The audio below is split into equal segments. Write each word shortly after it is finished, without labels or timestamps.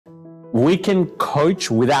We can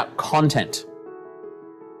coach without content.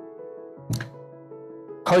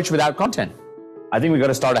 Coach without content. I think we got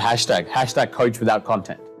to start a hashtag coach without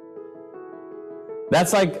content.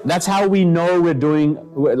 That's how we know we're doing,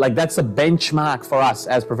 like that's a benchmark for us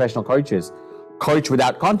as professional coaches. Coach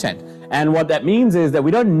without content. And what that means is that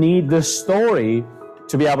we don't need the story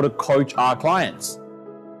to be able to coach our clients.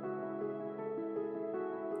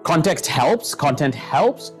 Context helps, content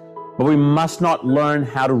helps, but we must not learn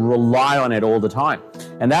how to rely on it all the time.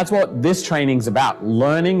 And that's what this training's about,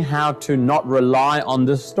 learning how to not rely on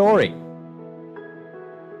the story.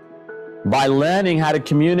 By learning how to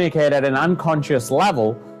communicate at an unconscious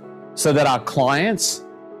level so that our clients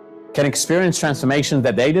can experience transformations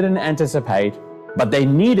that they didn't anticipate, but they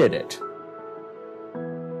needed it.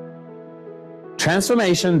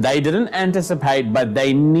 Transformation they didn't anticipate, but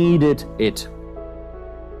they needed it.